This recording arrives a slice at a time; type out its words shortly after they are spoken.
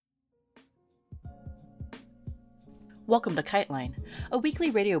Welcome to KiteLine, a weekly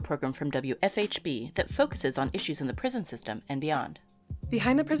radio program from WFHB that focuses on issues in the prison system and beyond.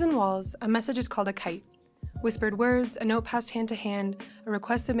 Behind the prison walls, a message is called a kite. Whispered words, a note passed hand to hand, a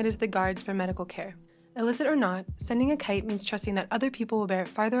request submitted to the guards for medical care. Illicit or not, sending a kite means trusting that other people will bear it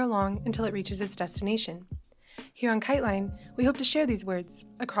farther along until it reaches its destination. Here on KiteLine, we hope to share these words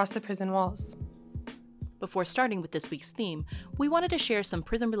across the prison walls. Before starting with this week's theme, we wanted to share some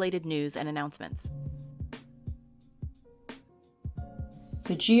prison-related news and announcements.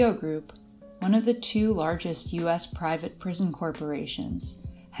 The GEO Group, one of the two largest U.S. private prison corporations,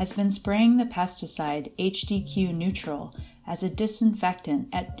 has been spraying the pesticide HDQ Neutral as a disinfectant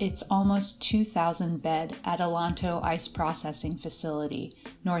at its almost 2,000-bed Adelanto Ice Processing Facility,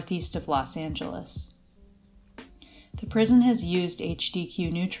 northeast of Los Angeles. The prison has used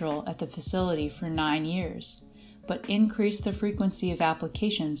HDQ Neutral at the facility for 9 years, but increased the frequency of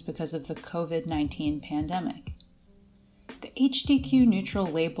applications because of the COVID-19 pandemic. The HDQ Neutral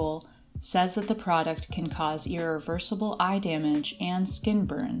label says that the product can cause irreversible eye damage and skin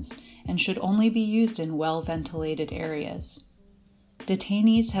burns and should only be used in well-ventilated areas.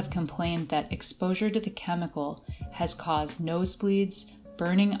 Detainees have complained that exposure to the chemical has caused nosebleeds,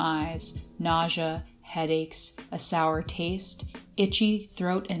 burning eyes, nausea, headaches, a sour taste, itchy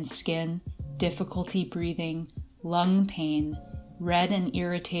throat and skin, difficulty breathing, lung pain, red and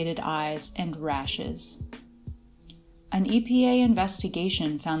irritated eyes, and rashes. An EPA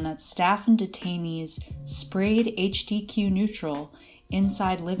investigation found that staff and detainees sprayed HDQ Neutral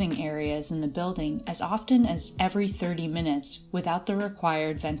inside living areas in the building as often as every 30 minutes without the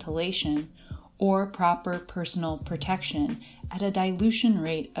required ventilation or proper personal protection at a dilution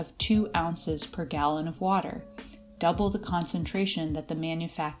rate of 2 ounces per gallon of water, double the concentration that the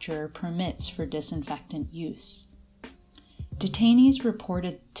manufacturer permits for disinfectant use. Detainees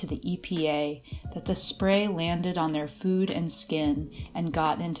reported to the EPA that the spray landed on their food and skin and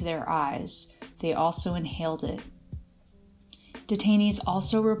got into their eyes. They also inhaled it. Detainees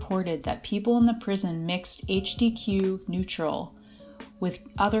also reported that people in the prison mixed HDQ Neutral with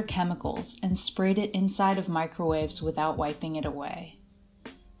other chemicals and sprayed it inside of microwaves without wiping it away.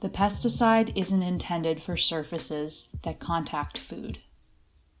 The pesticide isn't intended for surfaces that contact food.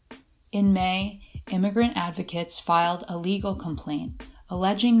 In May, immigrant advocates filed a legal complaint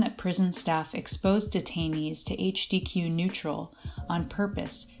alleging that prison staff exposed detainees to HDQ Neutral on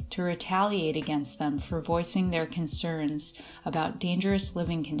purpose to retaliate against them for voicing their concerns about dangerous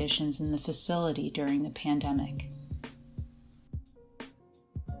living conditions in the facility during the pandemic.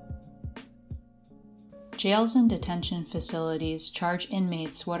 Jails and detention facilities charge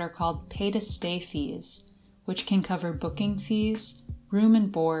inmates what are called pay-to-stay fees, which can cover booking fees, room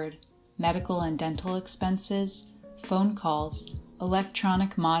and board, medical and dental expenses, phone calls,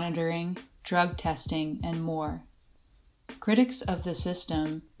 electronic monitoring, drug testing, and more. Critics of the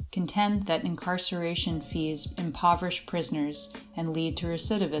system contend that incarceration fees impoverish prisoners and lead to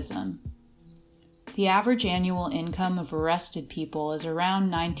recidivism. The average annual income of arrested people is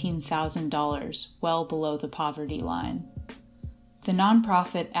around $19,000, well below the poverty line. The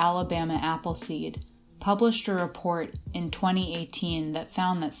nonprofit Alabama Appleseed published a report in 2018 that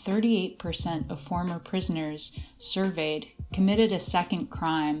found that 38% of former prisoners surveyed committed a second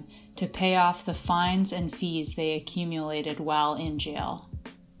crime to pay off the fines and fees they accumulated while in jail.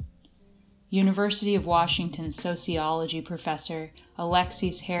 University of Washington sociology professor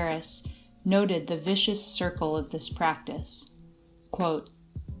Alexis Harris noted the vicious circle of this practice. Quote,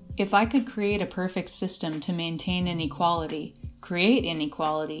 "If I could create a perfect system to maintain inequality, create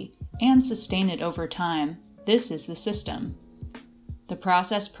inequality, and sustain it over time, this is the system. The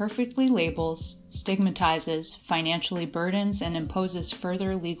process perfectly labels, stigmatizes, financially burdens, and imposes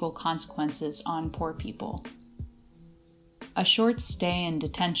further legal consequences on poor people. A short stay in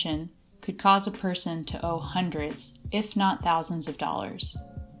detention could cause a person to owe hundreds, if not thousands of dollars.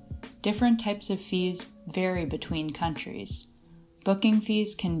 Different types of fees vary between countries. Booking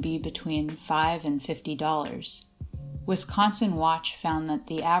fees can be between $5 and $50. Wisconsin Watch found that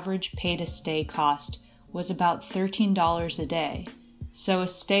the average pay-to-stay cost was about $13 a day, so a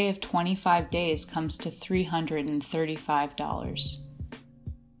stay of 25 days comes to $335.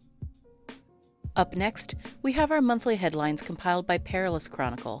 Up next, we have our monthly headlines compiled by Perilous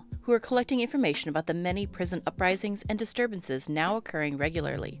Chronicle, who are collecting information about the many prison uprisings and disturbances now occurring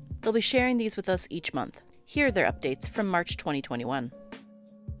regularly. They'll be sharing these with us each month. Here are their updates from March 2021.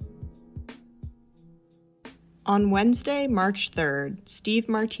 On Wednesday, March 3rd, Steve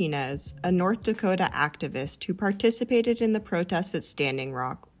Martinez, a North Dakota activist who participated in the protests at Standing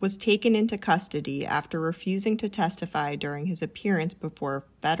Rock, was taken into custody after refusing to testify during his appearance before a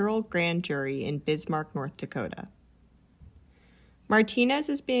federal grand jury in Bismarck, North Dakota. Martinez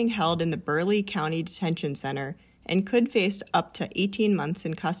is being held in the Burleigh County Detention Center and could face up to 18 months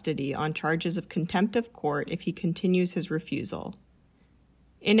in custody on charges of contempt of court if he continues his refusal.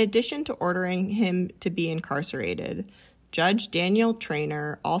 In addition to ordering him to be incarcerated, Judge Daniel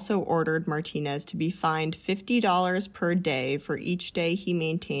Traynor also ordered Martinez to be fined $50 per day for each day he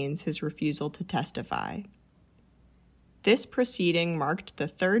maintains his refusal to testify. This proceeding marked the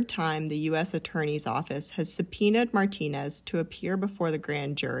third time the U.S. Attorney's Office has subpoenaed Martinez to appear before the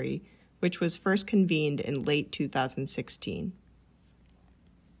grand jury, which was first convened in late 2016.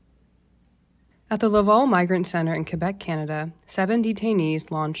 At the Laval Migrant Center in Quebec, Canada, 7 detainees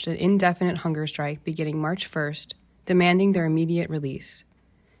launched an indefinite hunger strike beginning March 1st, demanding their immediate release.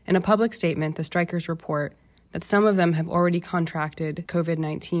 In a public statement, the strikers report that some of them have already contracted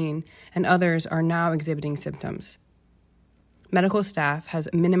COVID-19 and others are now exhibiting symptoms. Medical staff has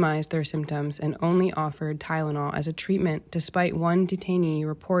minimized their symptoms and only offered Tylenol as a treatment, despite one detainee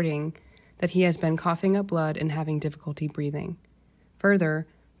reporting that he has been coughing up blood and having difficulty breathing. Further,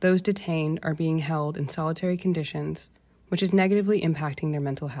 those detained are being held in solitary conditions, which is negatively impacting their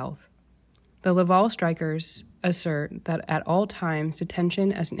mental health. The Laval strikers assert that at all times,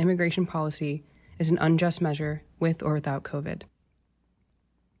 detention as an immigration policy is an unjust measure with or without COVID.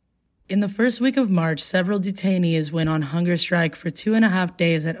 In the first week of March, several detainees went on hunger strike for 2.5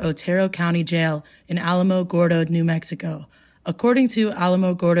 days at Otero County Jail in Alamogordo, New Mexico. According to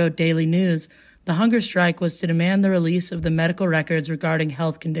Alamogordo Daily News, the hunger strike was to demand the release of the medical records regarding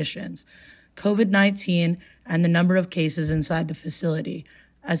health conditions, COVID-19, and the number of cases inside the facility,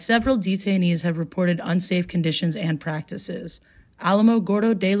 as several detainees have reported unsafe conditions and practices.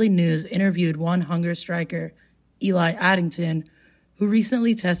 Alamogordo Daily News interviewed one hunger striker, Eli Addington, who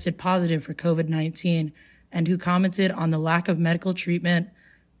recently tested positive for COVID-19 and who commented on the lack of medical treatment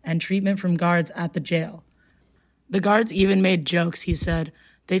and treatment from guards at the jail. The guards even made jokes, he said.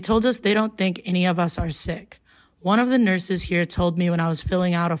 They told us they don't think any of us are sick. One of the nurses here told me when I was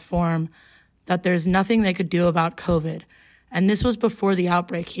filling out a form that there's nothing they could do about COVID, and this was before the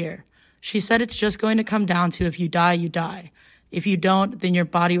outbreak here. She said it's just going to come down to if you die, you die. If you don't, then your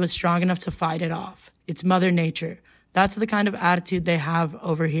body was strong enough to fight it off. It's Mother Nature. That's the kind of attitude they have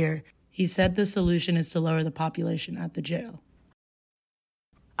over here. He said the solution is to lower the population at the jail.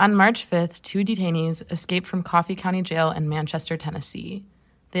 On March 5th, 2 detainees escaped from Coffee County Jail in Manchester, Tennessee.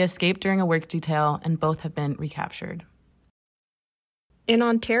 They escaped during a work detail, and both have been recaptured. In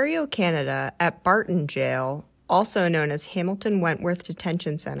Ontario, Canada, at Barton Jail, also known as Hamilton Wentworth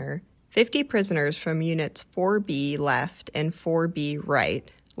Detention Center, 50 prisoners from Units 4B Left and 4B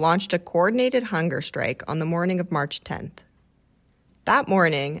Right launched a coordinated hunger strike on the morning of March 10th. That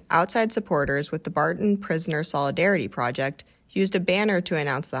morning, outside supporters with the Barton Prisoner Solidarity Project used a banner to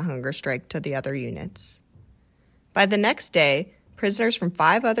announce the hunger strike to the other units. By the next day, prisoners from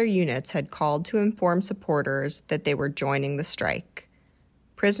 5 other units had called to inform supporters that they were joining the strike.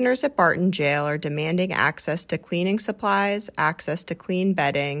 Prisoners at Barton Jail are demanding access to cleaning supplies, access to clean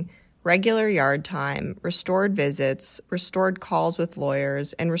bedding, regular yard time, restored visits, restored calls with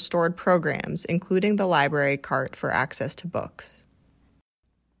lawyers, and restored programs, including the library cart for access to books.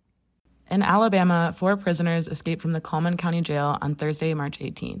 In Alabama, 4 prisoners escaped from the Cullman County Jail on Thursday, March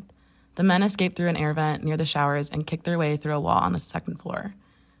 18th. The men escaped through an air vent near the showers and kicked their way through a wall on the 2nd floor.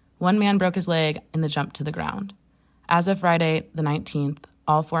 One man broke his leg in the jump to the ground. As of Friday, the 19th,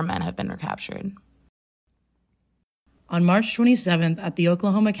 all 4 men have been recaptured. On March 27th, at the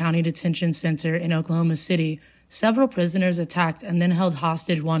Oklahoma County Detention Center in Oklahoma City, several prisoners attacked and then held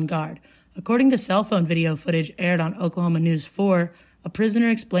hostage one guard. According to cell phone video footage aired on Oklahoma News 4, a prisoner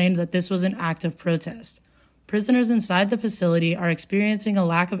explained that this was an act of protest. Prisoners inside the facility are experiencing a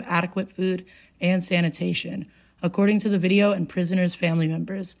lack of adequate food and sanitation, according to the video and prisoners' family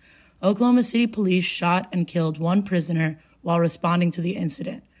members. Oklahoma City police shot and killed one prisoner while responding to the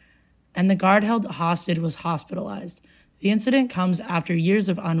incident, and the guard held hostage was hospitalized. The incident comes after years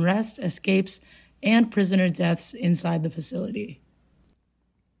of unrest, escapes, and prisoner deaths inside the facility.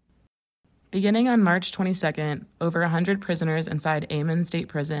 Beginning on March 22nd, over 100 prisoners inside Amon State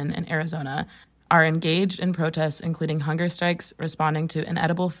Prison in Arizona are engaged in protests including hunger strikes, responding to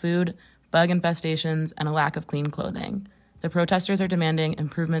inedible food, bug infestations, and a lack of clean clothing. The protesters are demanding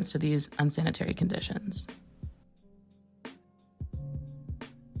improvements to these unsanitary conditions.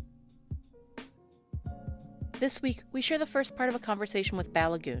 This week, we share the first part of a conversation with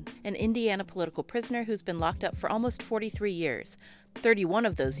Balagoon, an Indiana political prisoner who's been locked up for almost 43 years, 31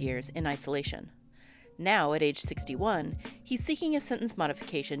 of those years in isolation. Now, at age 61, he's seeking a sentence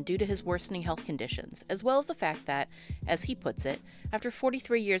modification due to his worsening health conditions, as well as the fact that, as he puts it, after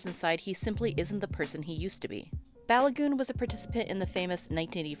 43 years inside, he simply isn't the person he used to be. Balagoon was a participant in the famous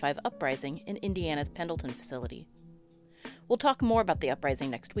 1985 uprising in Indiana's Pendleton facility. We'll talk more about the uprising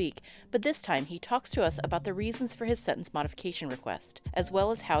next week, but this time he talks to us about the reasons for his sentence modification request, as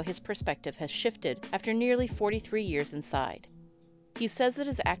well as how his perspective has shifted after nearly 43 years inside. He says that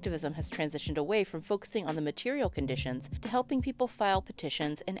his activism has transitioned away from focusing on the material conditions to helping people file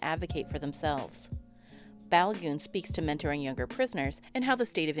petitions and advocate for themselves. Balagoon speaks to mentoring younger prisoners and how the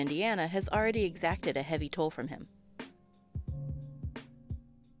state of Indiana has already exacted a heavy toll from him.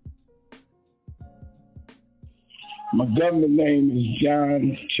 My government name is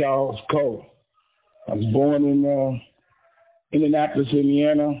John Charles Cole. I was born in Indianapolis,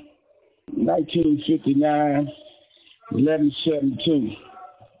 Indiana, 1959, 11/17.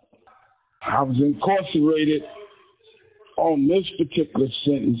 I was incarcerated on this particular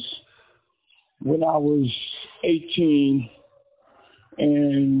sentence when I was 18,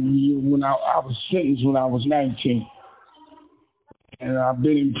 and when I was sentenced when I was 19. And I've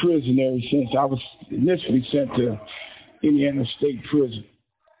been in prison ever since. I was initially sent to Indiana State Prison.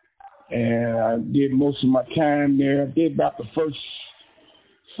 And I did most of my time there. I did about the first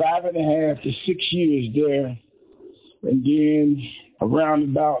 5.5 to 6 years there. And then around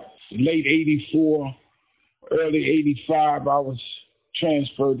about late 84, early 85, I was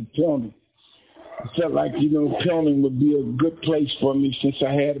transferred to Pendleton. I felt like, Pendleton would be a good place for me since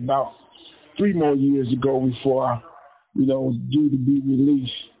I had about 3 more years ago before I, was due to be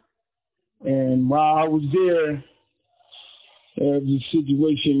released. And while I was there, there was a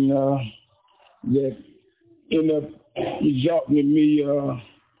situation that ended up resulting in me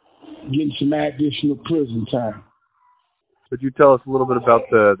getting some additional prison time. Could you tell us a little bit about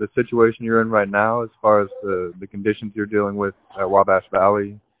the situation you're in right now as far as the conditions you're dealing with at Wabash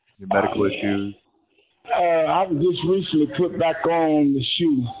Valley, your medical issues? I was just recently put back on the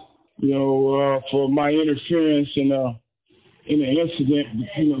shoe, for my interference in an incident,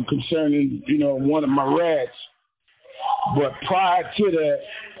 concerning, one of my rats. But prior to that,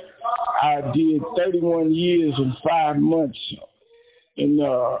 I did 31 years and 5 months in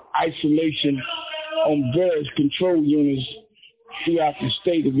isolation on various control units throughout the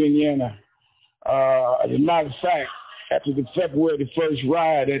state of Indiana. As a matter of fact, after the February the 1st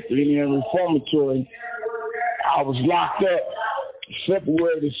riot at the Indiana Reformatory, I was locked up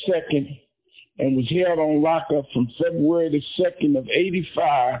February the 2nd and was held on lockup from February the 2nd of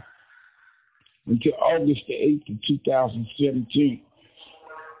 85 until August the 8th of 2017.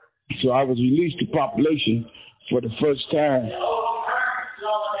 So I was released to population for the first time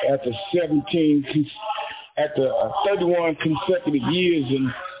after 31 consecutive years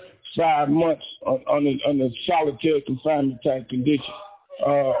and 5 months on a solitary confinement type condition.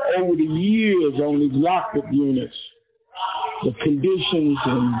 Over the years on these lockup units, the conditions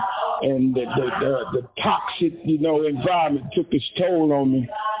and the toxic, environment took its toll on me,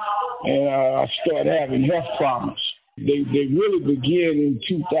 and I started having health problems. They really began in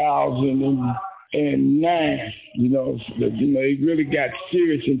 2009. It really got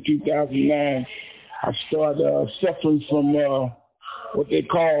serious in 2009. I started suffering from what they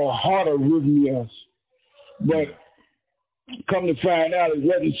call heart arrhythmias. But come to find out, it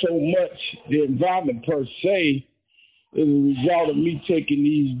wasn't so much the environment per se. It was a result of me taking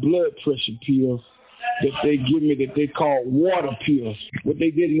these blood pressure pills that they give me that they call water pills. What they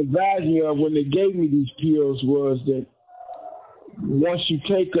didn't advise me of when they gave me these pills was that once you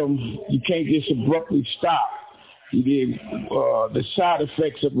take them, you can't just abruptly stop. The side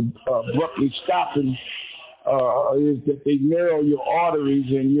effects of abruptly stopping is that they narrow your arteries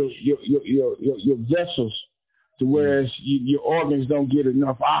and your vessels, to whereas your organs don't get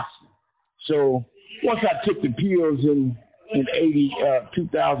enough oxygen. So once I took the pills in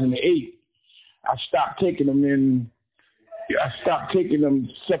 2008, I stopped taking them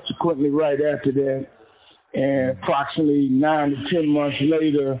subsequently right after that. And approximately 9 to 10 months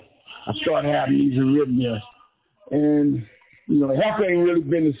later, I started having these arrhythmias. And, health ain't really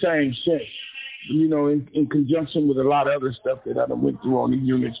been the same since, in conjunction with a lot of other stuff that I done went through on the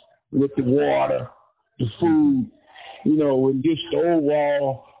units, with the water, the food, and just the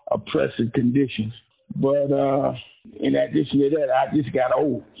overall oppressive conditions. But in addition to that, I just got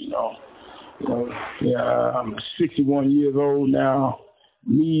old, I'm 61 years old now.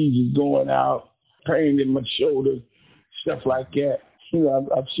 Knees is going out, pain in my shoulder, stuff like that.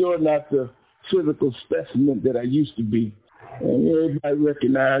 I'm sure not the physical specimen that I used to be. And everybody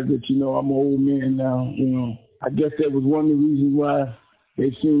recognized that, I'm an old man now. I guess that was one of the reasons why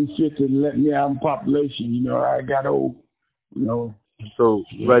they seemed fit to let me out in population. I got old, So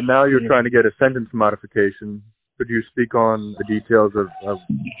right now you're trying to get a sentence modification. Could you speak on the details of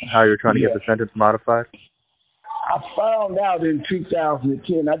how you're trying to get the sentence modified? I found out in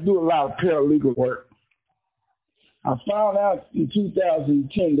 2010, I do a lot of paralegal work. I found out in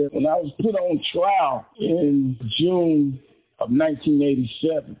 2010 that when I was put on trial in June of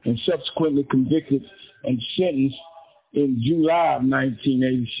 1987 and subsequently convicted and sentenced in July of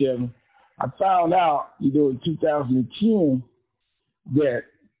 1987, I found out, in 2010 that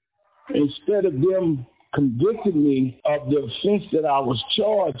instead of them convicting me of the offense that I was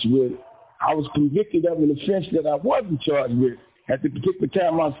charged with, I was convicted of an offense that I wasn't charged with. At the particular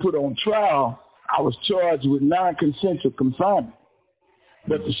time I was put on trial, I was charged with non-consensual confinement.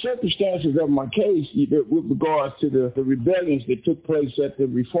 But the circumstances of my case, with regards to the rebellions that took place at the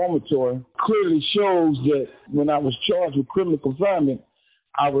reformatory, clearly shows that when I was charged with criminal confinement,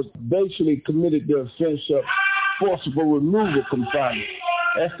 I was basically committed the offense of forcible removal confinement.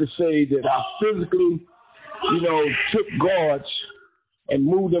 That's to say that I physically, took guards and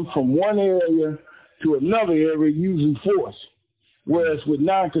moved them from one area to another area using force. Whereas with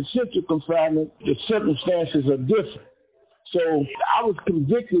non-consensual confinement, the circumstances are different. So I was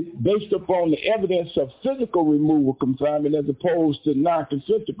convicted based upon the evidence of physical removal confinement as opposed to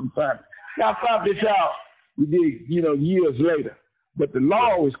non-consensual confinement. Now, I found this out, years later. But the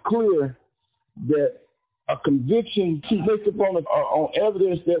law is clear that a conviction based upon on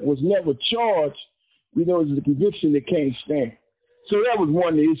evidence that was never charged, is a conviction that can't stand. So that was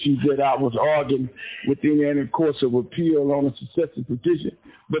one of the issues that I was arguing with the Indiana Courts of Appeal on a successive petition,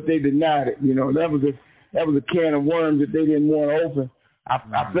 but they denied it. That was a can of worms that they didn't want to open. I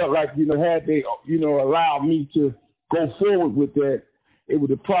felt like, had they, allowed me to go forward with that, it would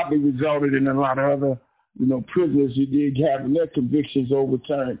have probably resulted in a lot of other, prisoners who did having their convictions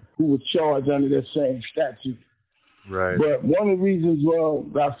overturned who were charged under that same statute. Right. But one of the reasons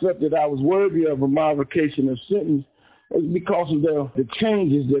I felt that I was worthy of a modification of sentence is because of the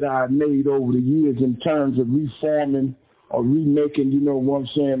changes that I made over the years in terms of reforming or remaking,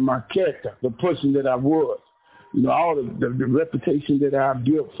 my character, the person that I was. All the reputation that I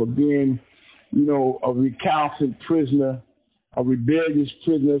built for being, a recalcitrant prisoner, a rebellious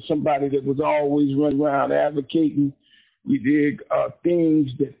prisoner, somebody that was always running around advocating,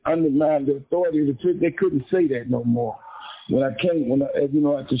 things that undermined the authority of the prison. They couldn't say that no more.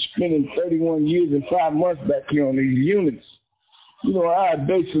 After spending 31 years and 5 months back here on these units, I had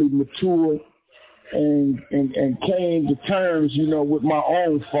basically matured and came to terms, with my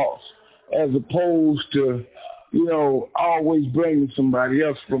own faults, as opposed to, always blaming somebody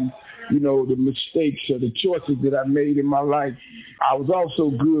else from, the mistakes or the choices that I made in my life. I was also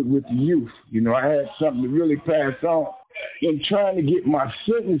good with the youth. I had something to really pass on. In trying to get my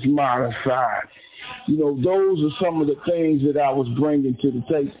sentence modified, those are some of the things that I was bringing to the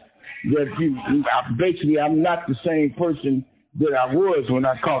table. That I'm not the same person that I was when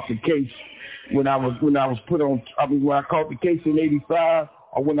I caught the case. When I caught the case in 85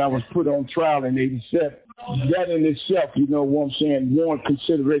 or when I was put on trial in 87. That in itself, warrant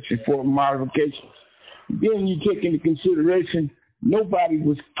consideration for modification. Then you take into consideration nobody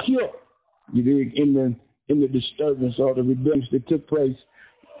was killed, in the disturbance or the rebellions that took place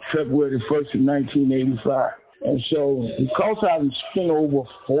February 1st of 1985. And so because I've spent over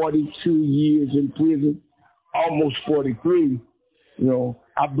 42 years in prison, almost 43,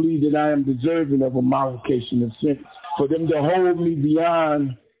 I believe that I am deserving of a modification of sentence. For them to hold me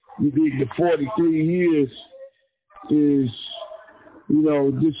beyond the 43 years is,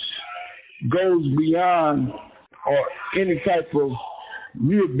 this goes beyond or any type of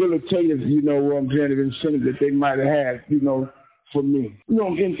rehabilitative, incentive that they might have had, for me.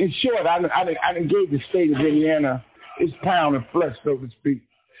 In short, I done gave the state of Indiana its pound of flesh, so to speak.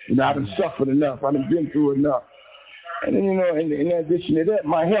 I done suffered enough. I done been through enough. And then, in addition to that,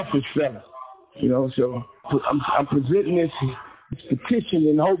 my health is failing. So I'm presenting this petition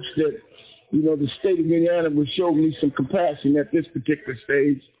in hopes that, the state of Indiana will show me some compassion at this particular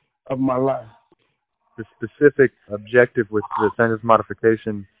stage of my life. The specific objective with the sentence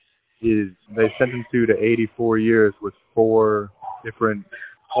modification is they sentenced you to 84 years with 4 different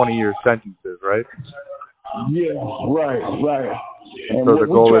 20-year sentences, right? Yeah, right. And so what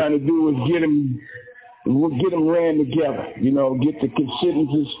we're trying to do is get them ran together, get the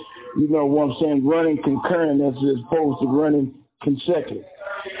sentences, running concurrent as opposed to running consecutive.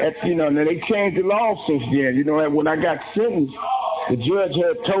 Now they changed the law since then. When I got sentenced, the judge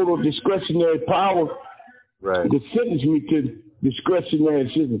had total discretionary power to sentence me to discretionary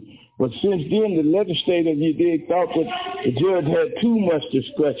sentence. But since then, the legislature thought that the judge had too much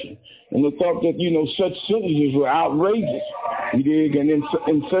discretion, and they thought that such sentences were outrageous. And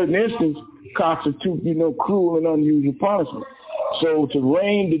in certain instances constitute cruel and unusual punishment. So to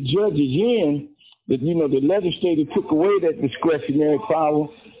rein the judges in, that, the legislature took away that discretionary power.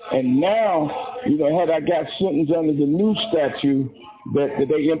 And now, had I got sentenced under the new statute that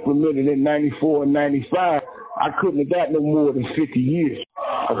they implemented in 94 and 95, I couldn't have got no more than 50 years.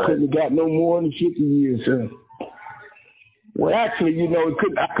 I couldn't have got no more than 50 years. Well, actually,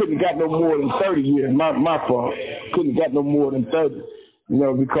 I couldn't have got no more than 30 years. My fault. Couldn't have got no more than 30.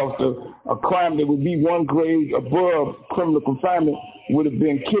 Because a crime that would be one grade above criminal confinement would have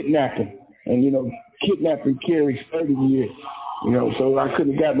been kidnapping. And, kidnapping carries 30 years. So I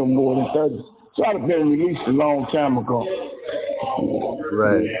couldn't have got no more than 30. So I'd have been released a long time ago.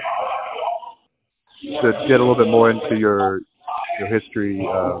 Right. To get a little bit more into your history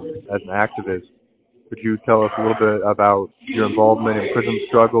as an activist, could you tell us a little bit about your involvement in prison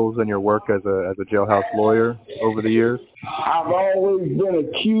struggles and your work as a jailhouse lawyer over the years? I've always been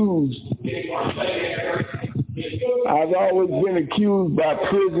accused by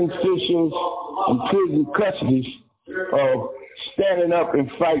prison officials and prison custodies of standing up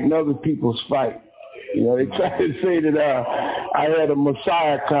and fighting other people's fight. They try to say that I had a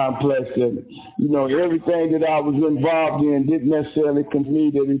messiah complex, that, everything that I was involved in didn't necessarily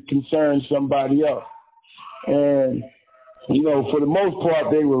concern that it concerned somebody else. And, for the most part,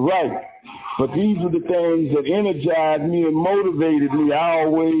 they were right. But these were the things that energized me and motivated me. I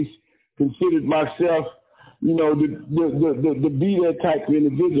always considered myself, to be that type of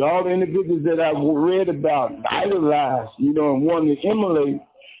individual. All the individuals that I read about, idolized, and wanted to emulate,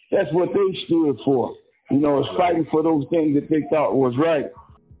 that's what they stood for. It's fighting for those things that they thought was right.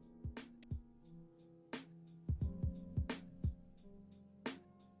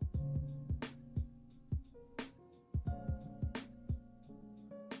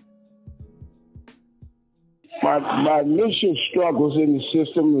 My initial struggles in the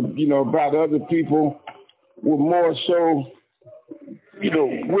system, about other people were more so,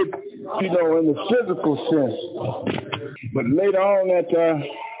 with, in the physical sense. But later on, after I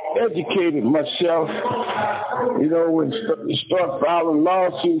educated myself, and start filing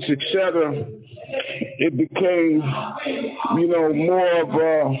lawsuits, etc., it became, more of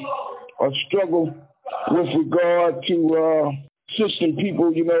a struggle with regard to assisting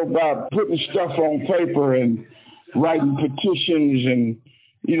people, by putting stuff on paper and writing petitions and,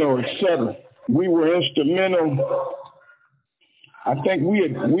 etc. We were instrumental. I think we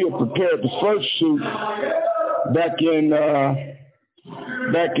had prepared the first suit back in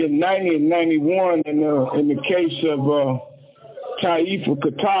 90 and 91 in the case of Taifa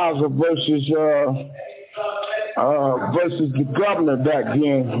Kataza versus the governor back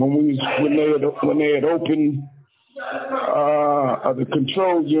then when they had opened the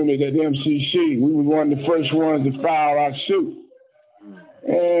control unit at MCC. We were one of the first ones to file our suit.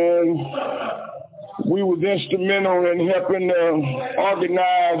 And we was instrumental in helping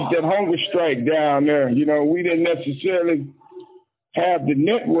organize that hunger strike down there. We didn't necessarily have the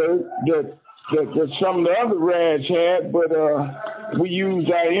network that some of the other RADs had, but we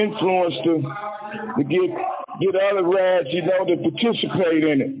used our influence to get other RADs, to participate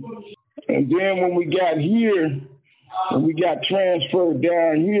in it. And then when we got here, when we got transferred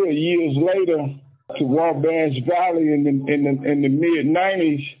down here years later to Wabash Valley in the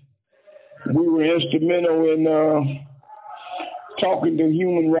mid-90s, we were instrumental in talking to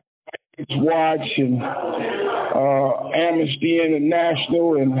Human Rights Watch and Amnesty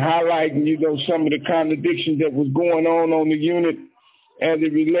International and highlighting, some of the contradictions that was going on the unit as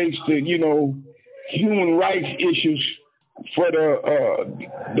it relates to, human rights issues for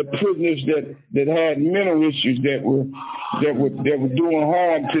the prisoners that had mental issues that were doing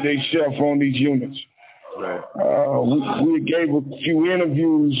harm to themselves on these units. Right. We gave a few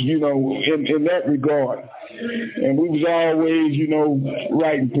interviews, in that regard, and we was always,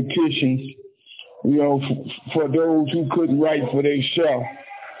 writing petitions, for those who couldn't write for themselves.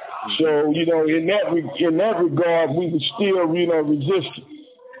 So, in that regard, we would still, resist.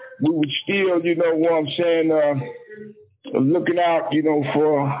 We would still, looking out,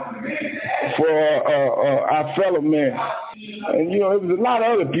 for our fellow men. And, there was a lot of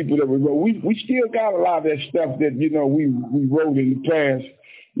other people that we wrote. We still got a lot of that stuff that, we wrote in the past,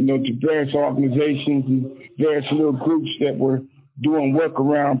 to various organizations and various little groups that were doing work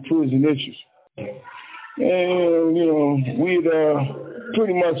around prison issues. And, we'd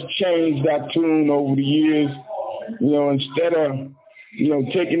pretty much changed our tune over the years, instead of,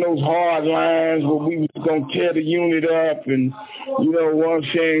 taking those hard lines where we was going to tear the unit up and,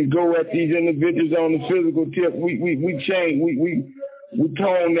 go at these individuals on the physical tip. We changed. We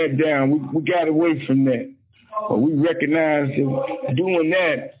toned that down. We got away from that. But we recognized that doing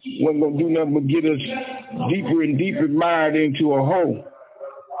that wasn't going to do nothing but get us deeper and deeper mired into a hole.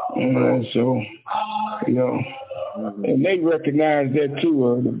 So, and they recognize that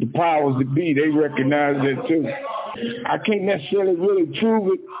too. The powers that be, they recognize that too. I can't necessarily really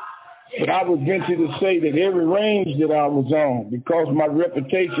prove it, but I would venture to say that every range that I was on, because my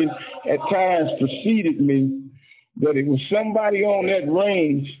reputation at times preceded me, that it was somebody on that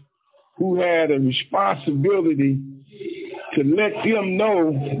range who had a responsibility to let them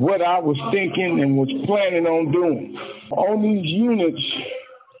know what I was thinking and was planning on doing. On these units,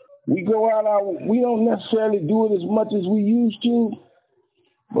 we go out, we don't necessarily do it as much as we used to,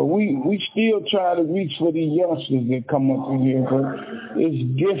 but we still try to reach for these youngsters that come up in here. But it's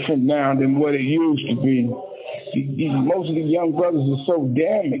different now than what it used to be. Most of the young brothers are so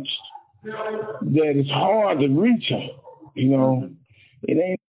damaged that it's hard to reach them. It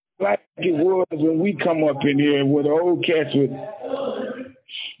ain't like it was when we come up in here with the old cats with,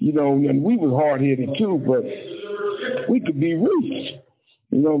 and we was hard-headed too, but we could be reached.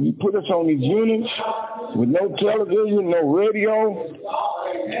 You put us on these units with no television, no radio,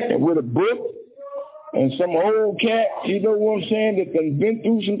 and with a book and some old cat, you know what I'm saying, that done been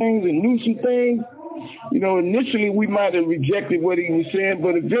through some things and knew some things. Initially we might have rejected what he was saying,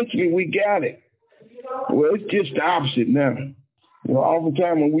 but eventually we got it. Well, it's just the opposite now.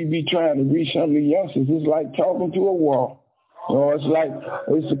 Oftentimes when we be trying to reach some of the youngsters, it's like talking to a wall.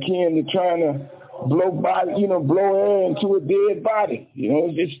 It's akin to trying to blow air into a dead body.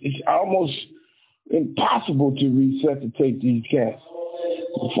 It's almost impossible to resuscitate these cats.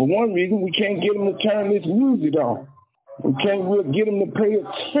 For one reason, we can't get them to turn this music on. We can't really get them to pay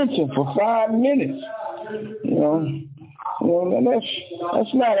attention for 5 minutes. And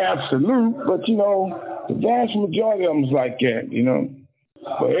that's not absolute, but the vast majority of them is like that.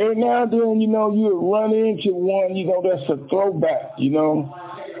 But every now and then, you'll run into one, that's a throwback,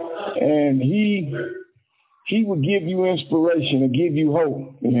 and he would give you inspiration and give you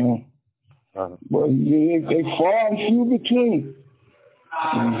hope, But they far and few between.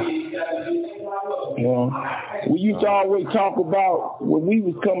 We used to always talk about, when we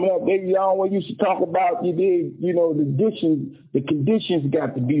was coming up, they always used to talk about, the conditions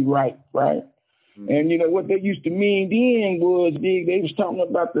got to be right? And what they used to mean then was they was talking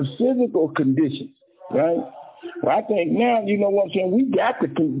about the physical conditions, right? Well, I think now, what I'm saying, we got the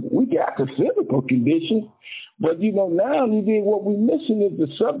physical conditions, but now what we're missing is the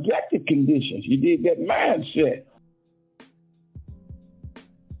subjective conditions. You did that mindset.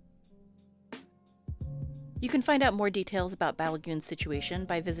 You can find out more details about Balagoon's situation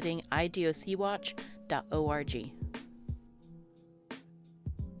by visiting idocwatch.org.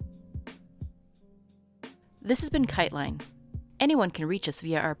 This has been KiteLine. Anyone can reach us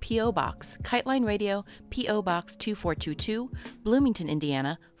via our P.O. Box, KiteLine Radio, P.O. Box 2422, Bloomington,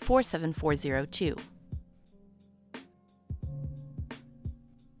 Indiana 47402.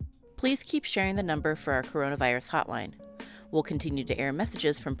 Please keep sharing the number for our coronavirus hotline. We'll continue to air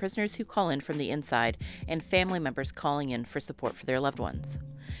messages from prisoners who call in from the inside and family members calling in for support for their loved ones.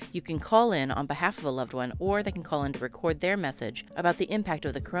 You can call in on behalf of a loved one, or they can call in to record their message about the impact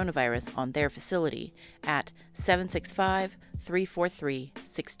of the coronavirus on their facility at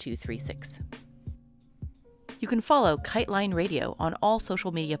 765-343-6236. You can follow KiteLine Radio on all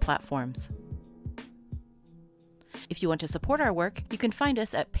social media platforms. If you want to support our work, you can find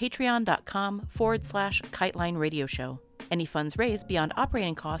us at patreon.com/KiteLine Radio Show. Any funds raised beyond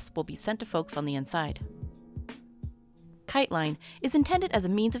operating costs will be sent to folks on the inside. KiteLine is intended as a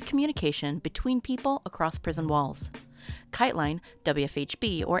means of communication between people across prison walls. KiteLine,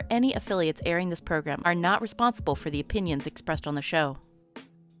 WFHB, or any affiliates airing this program are not responsible for the opinions expressed on the show.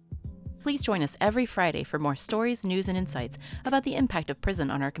 Please join us every Friday for more stories, news, and insights about the impact of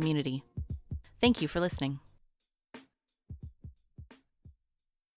prison on our community. Thank you for listening.